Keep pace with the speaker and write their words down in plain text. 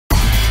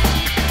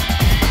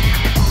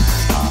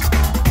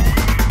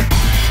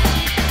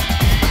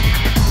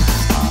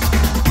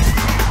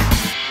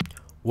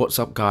What's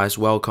up, guys?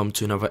 Welcome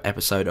to another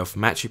episode of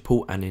Match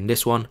Report, and in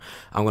this one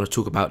I'm going to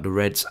talk about the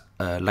Reds'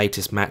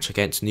 latest match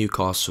against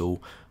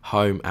Newcastle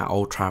home at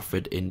Old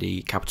Trafford in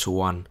the Capital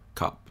One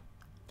Cup.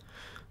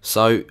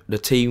 So the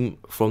team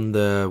from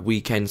the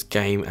weekend's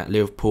game at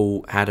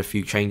Liverpool had a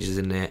few changes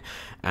in it,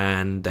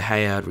 and De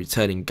Gea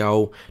returning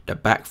goal. The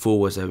back four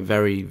was a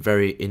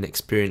very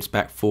inexperienced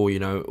back four,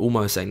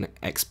 almost an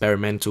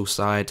experimental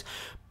side,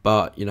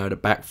 but the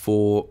back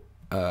four,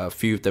 a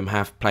few of them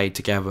have played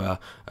together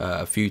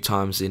a few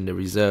times in the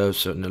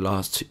reserves in the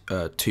last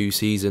two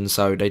seasons,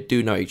 so they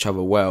do know each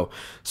other well.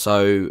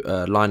 So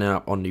lining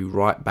up on the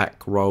right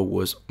back role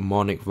was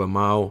Monique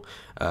Vermael,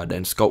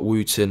 then Scott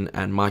Wooten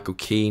and Michael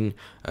Keane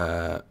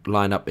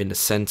line up in the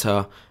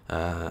centre.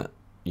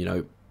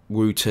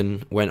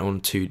 Wooten went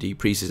on to the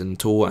pre-season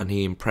tour and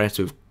he impressed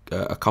with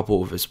a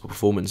couple of his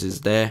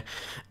performances there,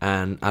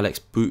 and Alex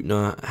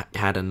Büttner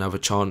had another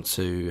chance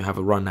to have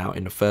a run out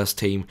in the first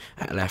team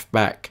at left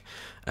back.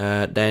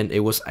 Then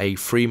it was a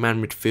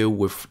three-man midfield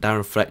with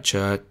Darren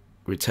Fletcher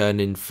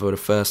returning for the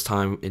first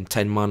time in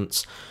 10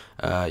 months,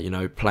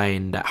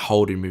 playing that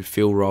holding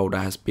midfield role that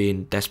has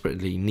been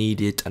desperately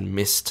needed and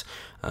missed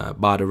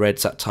by the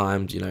Reds at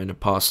times, in the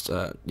past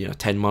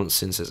 10 months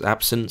since his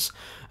absence,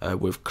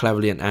 with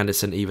Cleverley and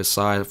Anderson either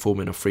side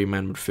forming a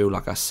three-man midfield,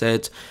 like I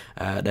said.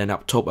 Then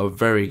up top, a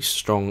very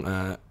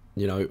strong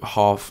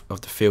half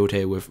of the field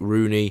here with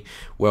Rooney,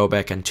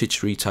 Welbeck and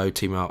Chicharito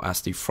team out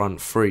as the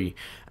front three,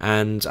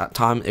 and at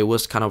times it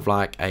was kind of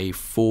like a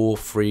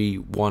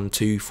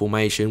 4-3-1-2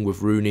 formation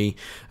with Rooney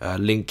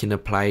linking the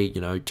play,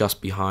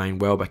 just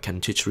behind Welbeck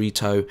and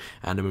Chicharito,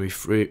 and then with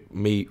three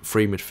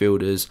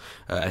midfielders,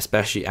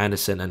 especially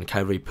Anderson and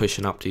Cleverley,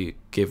 pushing up to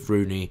give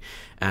Rooney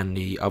and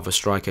the other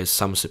strikers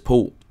some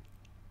support.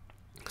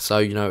 So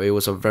it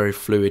was a very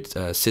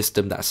fluid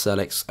system that Sir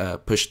Alex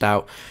pushed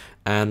out.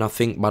 And I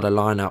think by the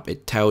lineup,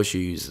 it tells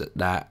you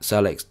that Sir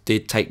Alex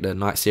did take the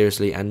night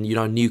seriously. And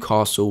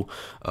Newcastle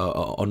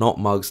are not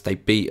mugs. They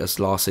beat us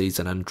last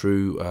season and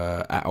drew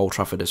at Old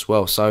Trafford as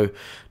well. So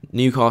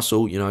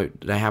Newcastle,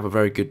 they have a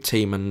very good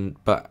team,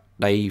 but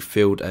they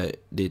fielded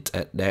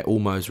their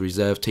almost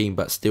reserve team,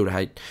 but still they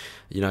had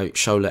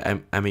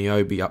Shola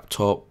Amiobi up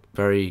top,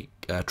 very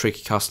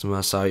tricky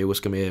customer, so it was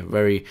going to be a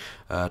very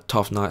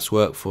tough night's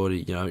work for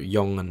the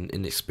young and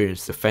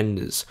inexperienced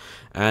defenders.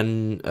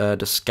 And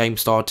this game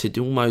started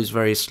almost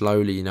very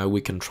slowly.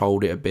 We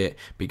controlled it a bit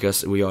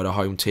because we are the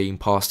home team,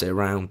 passed it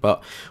around,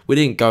 but we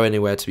didn't go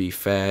anywhere, to be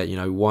fair.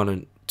 One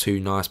and two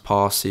nice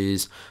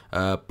passes,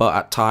 but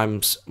at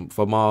times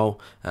Vermael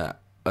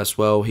as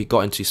well, he got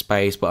into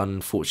space, but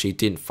unfortunately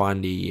didn't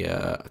find the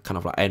kind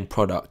of like end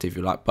product, if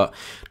you like. But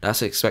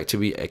that's expected to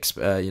be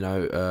expected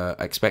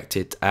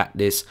at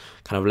this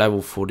kind of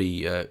level for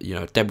the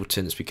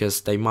debutants,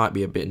 because they might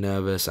be a bit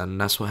nervous, and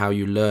that's how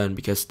you learn,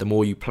 because the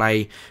more you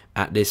play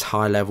at this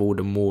high level,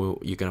 the more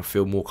you're going to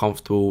feel more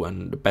comfortable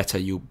and the better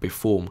you'll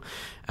perform.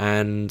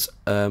 And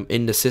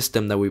in the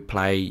system that we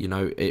play,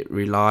 it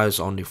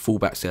relies on the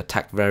fullbacks to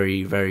attack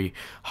very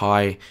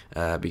high,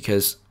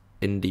 because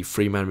in the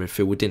three-man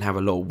midfield we didn't have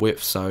a lot of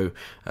width, so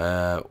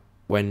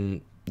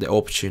when the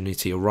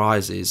opportunity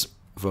arises,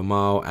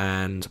 Vermael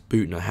and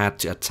Büttner had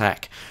to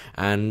attack,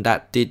 and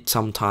that did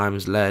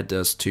sometimes led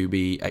us to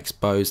be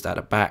exposed at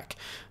the back.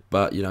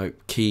 But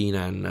Keane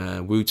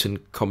and Wooten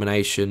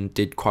combination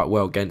did quite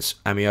well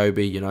against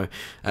Amiobi.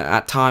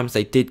 At times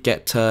they did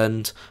get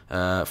turned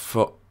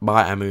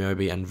by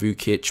Amiobi and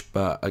Vukic,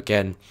 but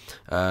again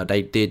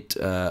they did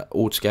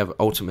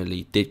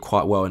ultimately did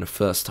quite well in the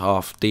first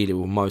half,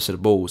 dealing with most of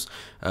the balls.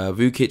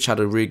 Vukic had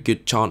a really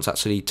good chance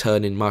actually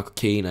turning Michael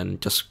Keane and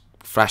just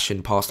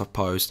flashing past the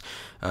post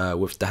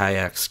with De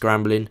Gea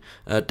scrambling.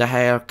 De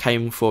Gea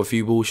came for a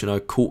few balls,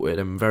 caught with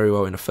them very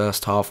well in the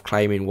first half,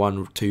 claiming one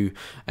or two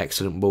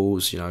excellent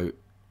balls, the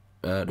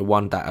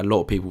one that a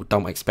lot of people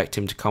don't expect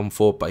him to come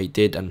for, but he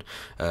did, and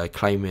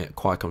claim it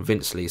quite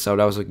convincingly. So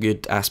that was a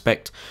good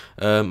aspect.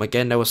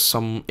 Again, there was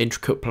some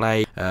intricate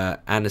play,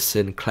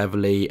 Anderson,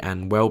 Cleverley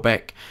and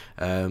Welbeck.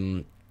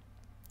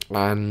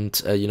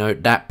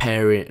 That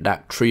pairing,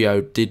 that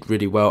trio did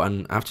really well,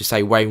 and I have to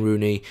say Wayne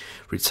Rooney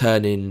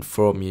returning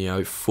from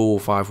 4 or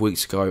 5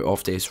 weeks ago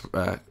after his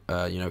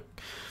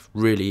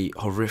really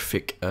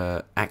horrific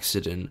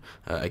accident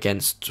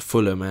against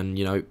Fulham,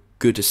 and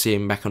good to see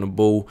him back on the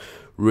ball.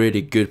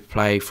 Really good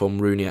play from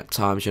Rooney at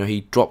times.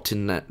 He dropped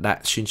in that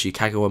Shinji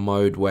Kagawa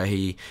mode where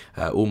he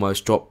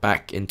almost dropped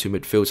back into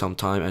midfield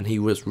sometime, and he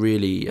was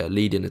really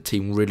leading the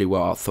team really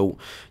well. I thought,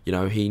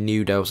 he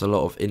knew there was a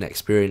lot of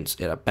inexperience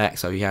at the back,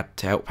 so he had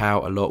to help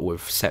out a lot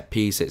with set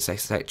pieces,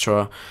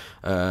 etc.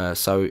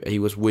 So he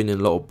was winning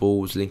a lot of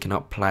balls, linking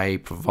up play,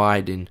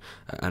 providing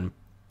and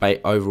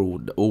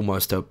overall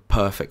almost a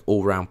perfect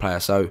all-round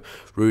player. So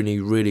Rooney,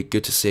 really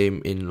good to see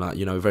him in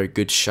very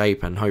good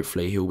shape, and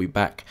hopefully he'll be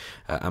back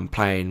and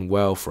playing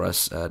well for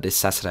us this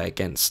Saturday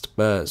against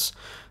Spurs.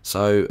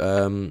 So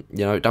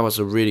that was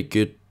a really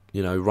good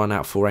run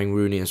out for Wayne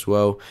Rooney as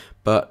well.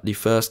 But the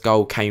first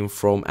goal came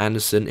from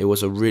Anderson. It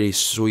was a really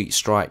sweet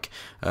strike.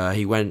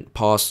 He went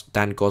past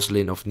Dan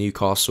Gosling of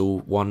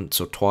Newcastle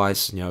once or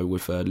twice,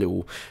 with a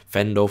little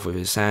fend off with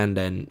his hand,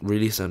 and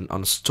released an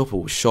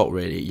unstoppable shot,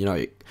 really.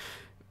 It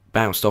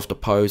bounced off the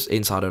post,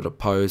 inside of the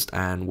post,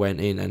 and went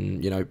in.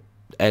 And,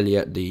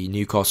 Elliott, the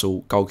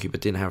Newcastle goalkeeper,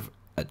 didn't have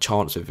a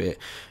chance of it.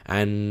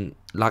 And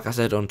like I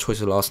said on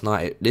Twitter last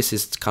night, this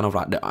is kind of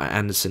like the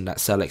Anderson that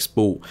Sir Alex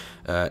bought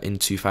in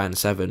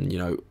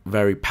 2007.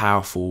 Very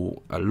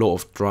powerful, a lot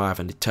of drive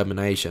and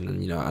determination,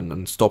 and an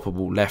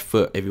unstoppable left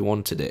foot if he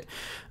wanted it.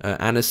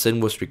 Anderson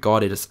was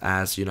regarded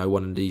as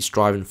one of these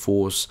driving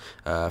force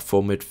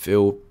for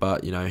midfield,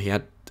 but he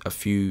had a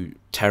few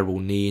terrible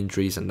knee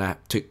injuries, and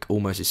that took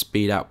almost his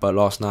speed out. But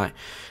last night,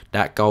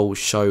 that goal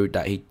showed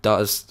that he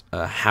does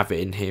have it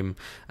in him,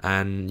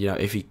 and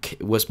if he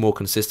was more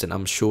consistent,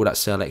 I'm sure that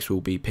Sir Alex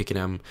will be picking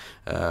him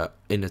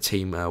in the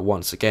team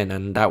once again.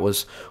 And that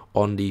was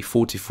on the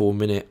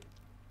 44-minute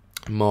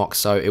mark,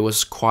 so it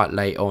was quite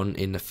late on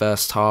in the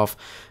first half,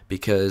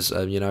 because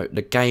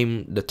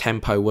the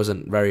tempo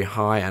wasn't very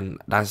high, and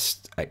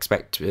that's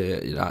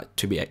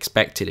to be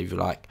expected, if you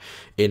like,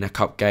 in a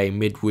cup game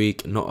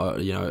midweek. Not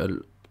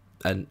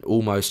an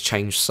almost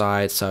changed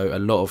side, so a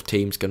lot of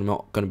teams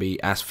not going to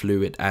be as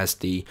fluid as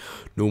the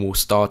normal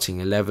starting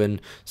 11.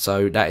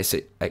 So that is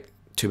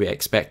to be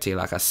expected,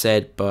 like I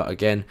said. But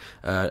again,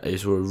 it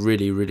was a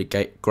really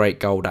great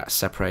goal that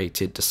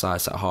separated the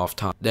sides at half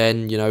time.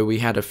 Then we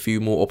had a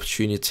few more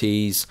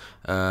opportunities,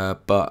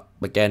 but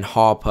again,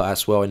 Harper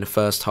as well in the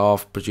first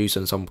half,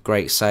 producing some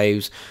great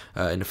saves.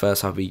 In the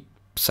first half, he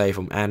saved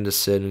from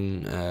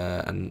Anderson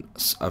and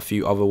a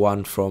few other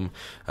ones from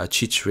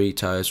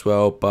Chicharito as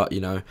well. But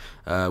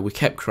we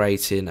kept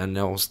creating, and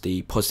that was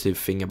the positive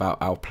thing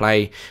about our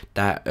play,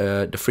 that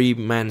the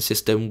 3-man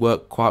system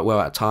worked quite well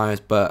at times,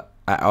 but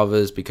at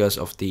others, because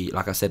of the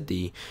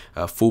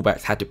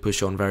fullbacks had to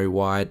push on very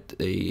wide.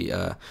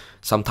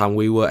 Sometimes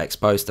we were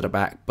exposed to the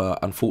back, but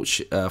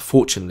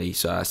fortunately,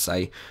 so I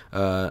say,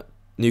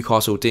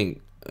 Newcastle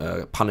didn't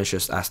punish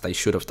us as they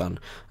should have done.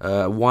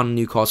 One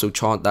Newcastle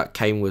chance that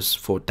came was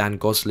for Dan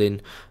Gosling,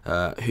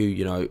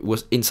 who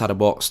was inside the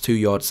box 2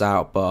 yards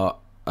out, but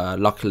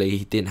luckily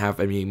he didn't have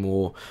any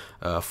more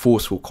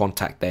forceful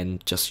contact than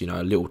just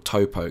a little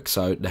toe poke,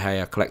 so De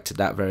Gea collected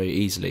that very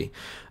easily.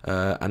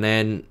 And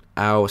then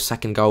our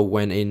second goal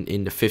went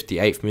in the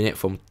 58th minute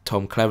from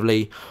Tom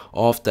Cleverley,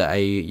 after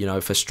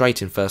a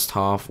frustrating first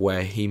half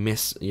where he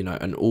missed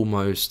an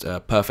almost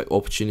perfect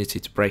opportunity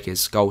to break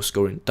his goal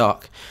scoring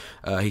duck.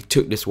 He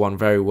took this one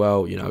very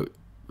well,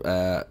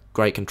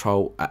 great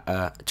control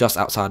just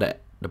outside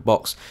the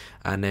box,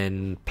 and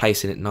then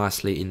placing it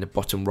nicely in the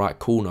bottom right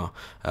corner.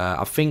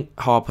 I think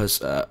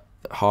Elliott,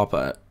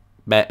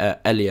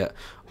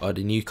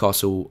 the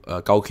Newcastle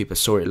goalkeeper,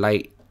 saw it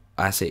late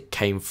as it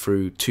came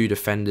through 2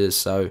 defenders,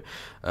 so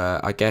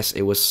I guess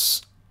it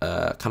was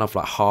kind of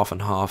like half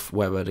and half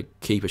whether the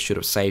keeper should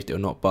have saved it or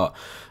not. But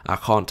I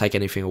can't take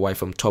anything away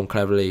from Tom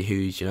Cleverley,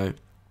 who's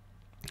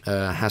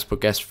has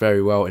progressed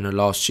very well in the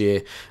last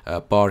year,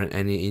 barring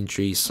any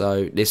injuries.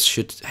 So this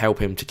should help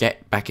him to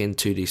get back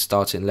into the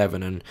starting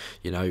 11 and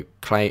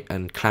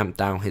clamp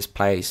down his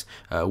plays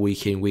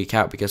week in, week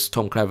out. Because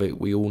Tom Cleverley,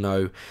 we all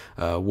know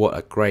what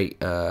a great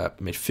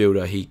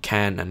midfielder he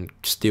can and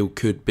still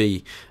could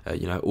be.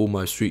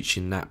 Almost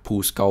reaching that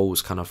Paul's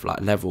goals kind of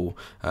like level.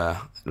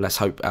 Let's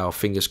hope, our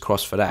fingers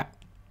crossed for that.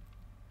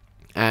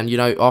 And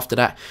after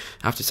that,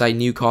 I have to say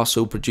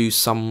Newcastle produced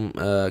some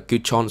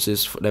good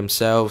chances for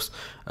themselves,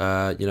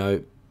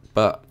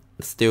 but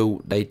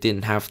still they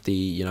didn't have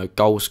the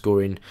goal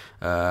scoring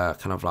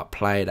kind of like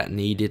play that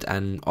needed.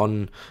 And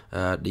on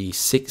the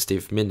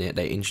 60th minute,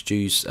 they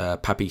introduced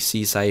Papi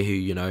Cisse,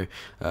 who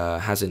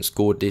hasn't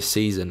scored this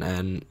season.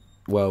 And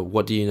well,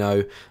 what do you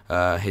know?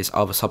 His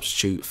other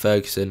substitute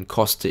Ferguson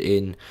crossed it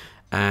in,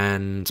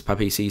 and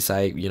Papi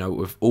Cisse,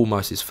 with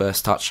almost his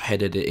first touch,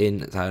 headed it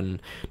in,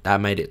 and that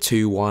made it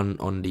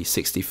 2-1 on the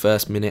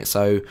 61st minute.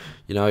 So,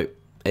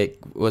 it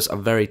was a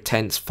very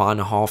tense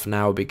final half an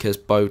hour because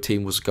both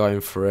teams was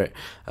going for it.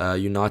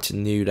 United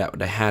knew that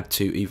they had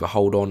to either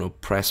hold on or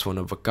press for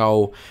another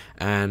goal,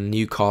 and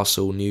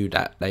Newcastle knew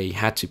that they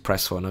had to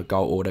press for another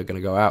goal or they're going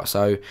to go out.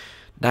 So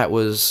that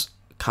was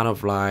kind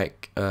of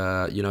like,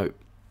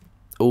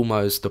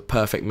 almost the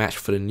perfect match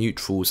for the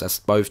neutrals, as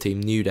both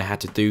teams knew they had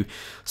to do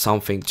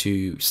something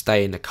to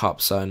stay in the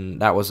cups.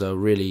 And that was a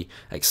really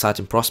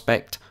exciting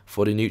prospect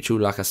for the neutral,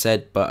 like I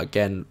said. But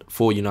again,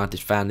 for United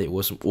fan, it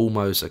was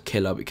almost a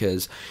killer,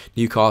 because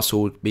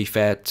Newcastle, to be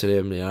fair to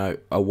them,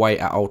 away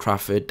at Old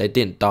Trafford, they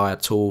didn't die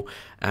at all,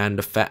 and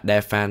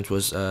their fans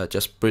was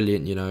just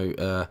brilliant,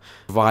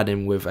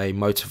 providing with a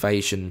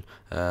motivation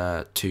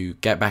to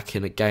get back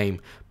in the game.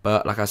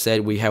 But like I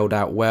said, we held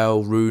out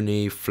well.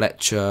 Rooney,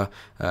 Fletcher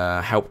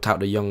helped out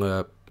the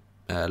younger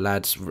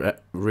lads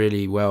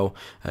really well.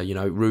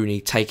 Rooney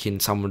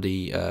taking some of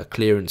the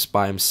clearance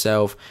by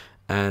himself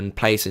and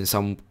placing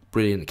some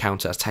brilliant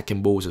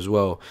counter-attacking balls as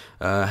well.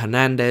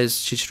 Hernandez,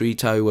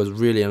 Chicharito was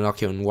really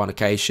unlucky on one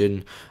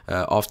occasion.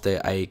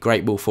 After a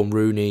great ball from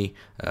Rooney,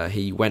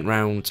 he went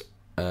round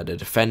the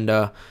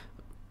defender,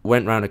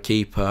 went round the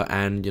keeper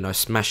and, you know,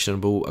 smashed the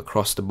ball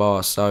across the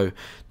bar. So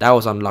that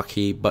was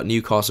unlucky, but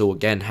Newcastle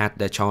again had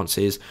their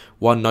chances.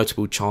 One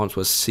notable chance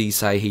was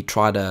Cisse. He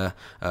tried a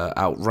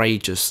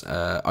outrageous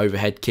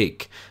overhead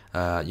kick,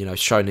 you know,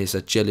 showing his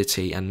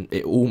agility, and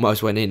it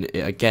almost went in.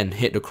 It again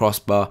hit the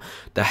crossbar.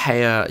 De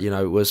Gea, you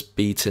know, was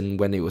beaten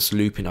when it was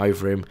looping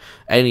over him.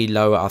 Any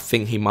lower, I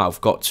think he might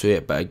have got to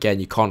it, but again,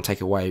 you can't take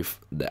away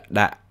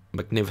that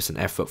magnificent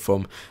effort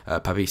from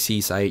Papi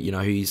Cisse. You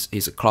know, he's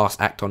a class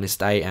act on his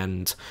day,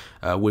 and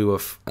we were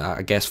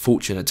I guess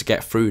fortunate to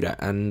get through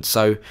that. And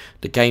so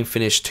the game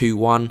finished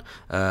 2-1.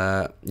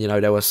 You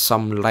know, there was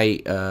some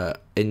late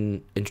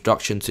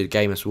introduction to the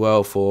game as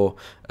well for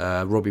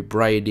Robbie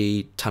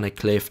Brady,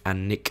 Tunnicliffe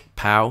and Nick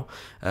Powell.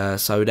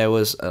 So there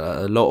was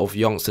a lot of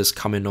youngsters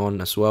coming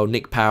on as well.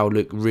 Nick Powell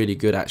looked really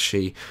good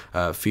actually.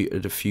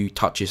 The few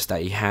touches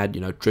that he had,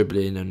 you know,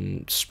 dribbling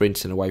and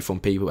sprinting away from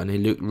people, and he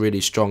looked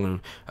really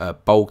strong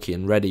and bulky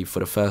and ready for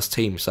the first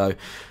team. So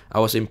I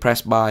was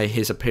impressed by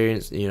his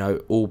appearance, you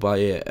know,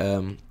 albeit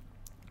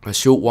a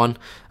short one.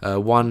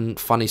 One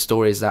funny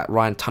story is that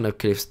Ryan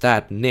Tunnicliffe's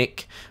dad,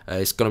 Nick,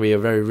 is going to be a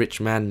very rich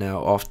man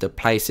now after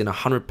placing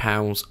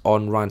 £100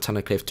 on Ryan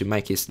Tunnicliffe to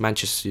make his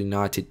Manchester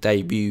United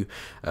debut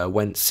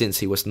since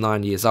he was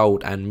 9 years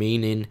old, and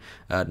meaning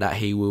that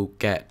he will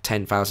get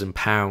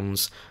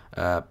 £10,000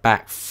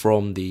 back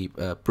from the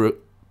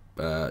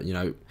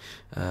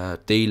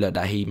dealer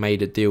that he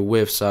made a deal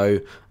with.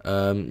 So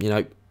you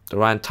know,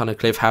 Ryan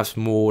Tunnicliffe has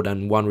more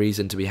than one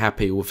reason to be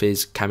happy with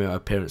his cameo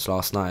appearance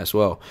last night as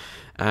well.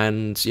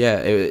 And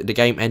yeah, the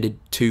game ended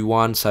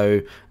 2-1.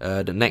 So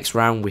the next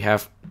round we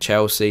have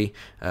Chelsea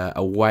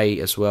away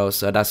as well.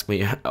 So that's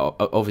going to be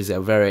obviously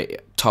a very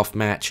tough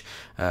match.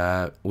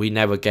 We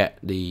never get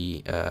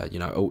the you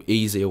know,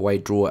 easy away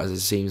draw as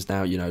it seems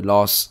now. You know,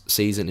 last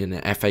season in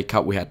the FA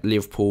Cup we had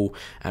Liverpool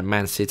and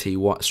Man City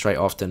straight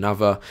after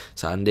another.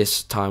 So and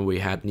this time we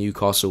had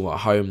Newcastle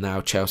at home,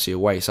 now Chelsea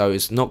away. So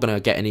it's not going to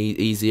get any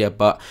easier.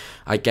 But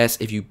I guess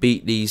if you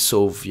beat these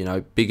sort of, you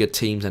know, bigger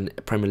teams and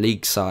Premier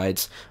League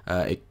sides,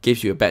 it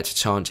gives you a better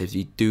chance if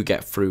you do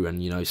get through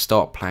and, you know,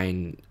 start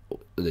playing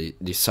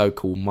the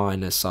so-called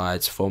minor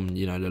sides from,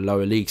 you know, the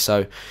lower league.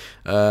 So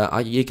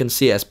you can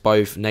see it as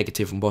both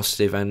negative and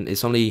positive, and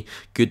it's only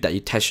good that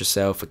you test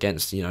yourself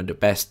against, you know, the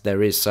best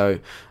there is. So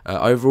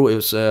overall it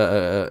was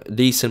a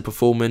decent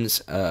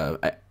performance,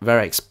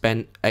 very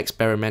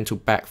experimental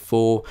back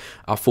four.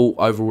 I thought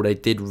overall they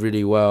did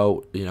really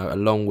well, you know,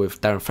 along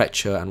with Darren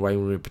Fletcher and Wayne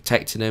Rooney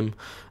protecting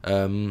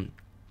him.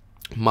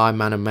 My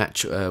man of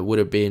match would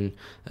have been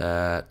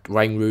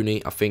Wayne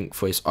Rooney, I think,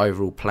 for his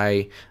overall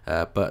play.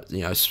 But,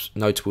 you know,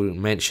 notable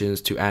mentions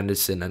to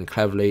Anderson and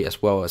Cleverley,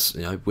 as well as,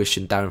 you know,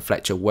 wishing Darren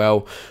Fletcher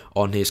well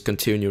on his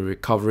continual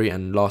recovery.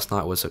 And last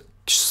night was a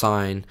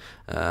sign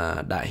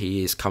that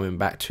he is coming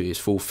back to his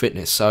full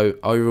fitness. So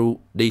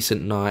overall,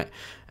 decent night.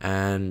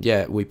 And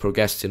yeah, we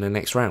progressed in the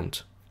next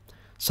round.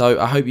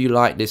 So I hope you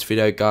liked this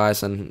video,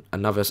 guys, and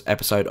another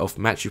episode of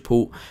Match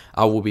Report.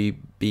 I will be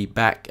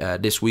back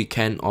this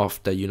weekend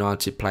after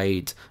United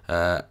played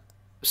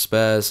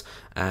Spurs,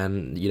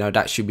 and, you know,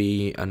 that should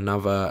be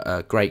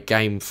another great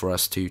game for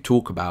us to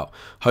talk about.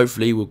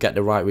 Hopefully we'll get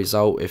the right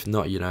result. If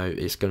not, you know,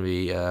 it's going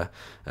to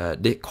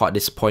be quite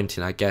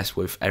disappointing, I guess,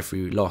 with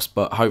every loss.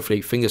 But hopefully,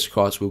 fingers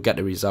crossed, we'll get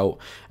the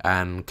result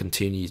and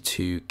continue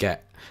to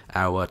get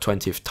our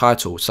 20th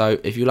title. So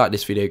if you like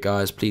this video,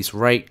 guys, please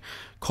rate,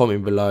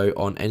 comment below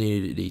on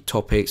any of the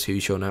topics,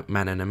 who's your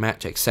man in the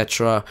match,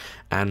 etc.,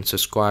 and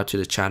subscribe to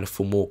the channel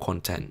for more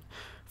content.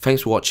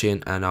 Thanks for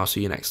watching, and I'll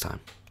see you next time.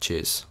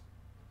 Cheers.